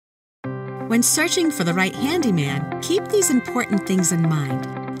When searching for the right handyman, keep these important things in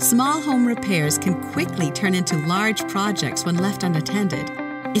mind. Small home repairs can quickly turn into large projects when left unattended.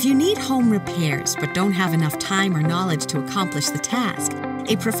 If you need home repairs but don't have enough time or knowledge to accomplish the task,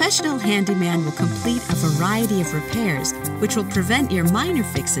 a professional handyman will complete a variety of repairs, which will prevent your minor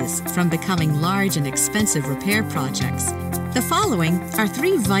fixes from becoming large and expensive repair projects. The following are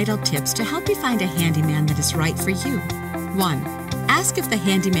 3 vital tips to help you find a handyman that is right for you. 1. Ask if the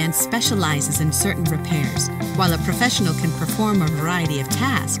handyman specializes in certain repairs. While a professional can perform a variety of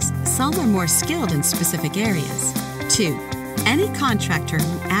tasks, some are more skilled in specific areas. 2. Any contractor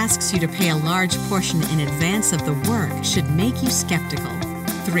who asks you to pay a large portion in advance of the work should make you skeptical.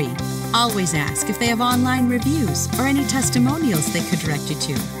 3. Always ask if they have online reviews or any testimonials they could direct you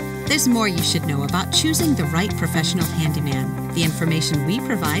to. There's more you should know about choosing the right professional handyman. The information we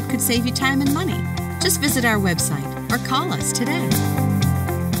provide could save you time and money. Just visit our website or call us today.